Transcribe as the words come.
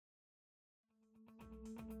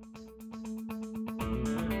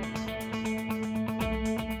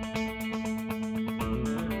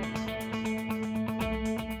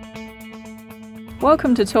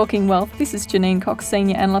Welcome to Talking Wealth. This is Janine Cox,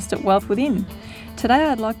 Senior Analyst at Wealth Within. Today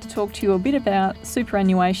I'd like to talk to you a bit about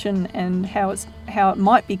superannuation and how it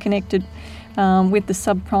might be connected with the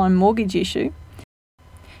subprime mortgage issue.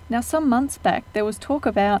 Now, some months back there was talk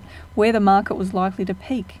about where the market was likely to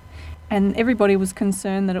peak, and everybody was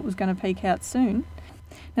concerned that it was going to peak out soon.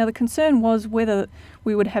 Now, the concern was whether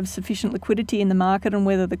we would have sufficient liquidity in the market and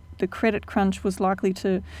whether the credit crunch was likely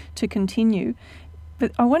to continue.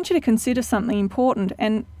 But I want you to consider something important.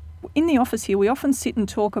 And in the office here, we often sit and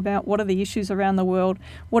talk about what are the issues around the world,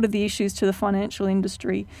 what are the issues to the financial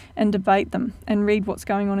industry, and debate them and read what's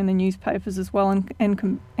going on in the newspapers as well,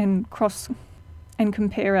 and cross and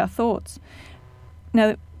compare our thoughts.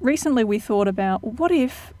 Now, recently we thought about, what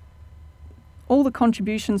if all the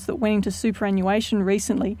contributions that went into superannuation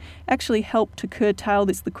recently actually helped to curtail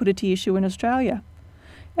this liquidity issue in Australia?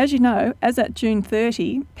 As you know, as at June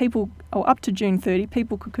 30, up to June 30,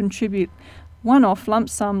 people could contribute one-off lump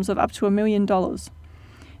sums of up to $1 million.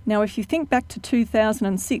 Now, if you think back to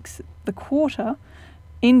 2006, the quarter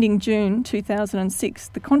ending June 2006,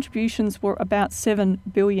 the contributions were about $7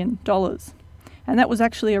 billion. And that was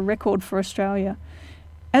actually a record for Australia.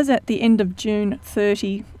 As at the end of June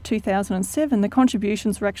 30, 2007, the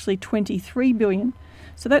contributions were actually $23 billion.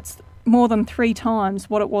 So that's more than 3 times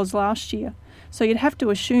what it was last year. So you'd have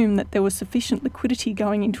to assume that there was sufficient liquidity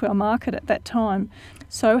going into our market at that time.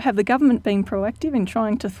 So have the government been proactive in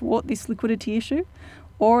trying to thwart this liquidity issue,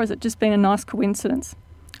 or has it just been a nice coincidence?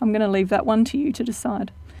 I'm going to leave that one to you to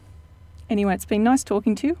decide. Anyway, it's been nice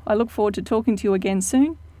talking to you. I look forward to talking to you again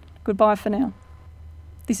soon. Goodbye for now.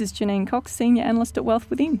 This is Janine Cox, Senior Analyst at Wealth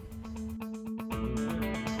Within.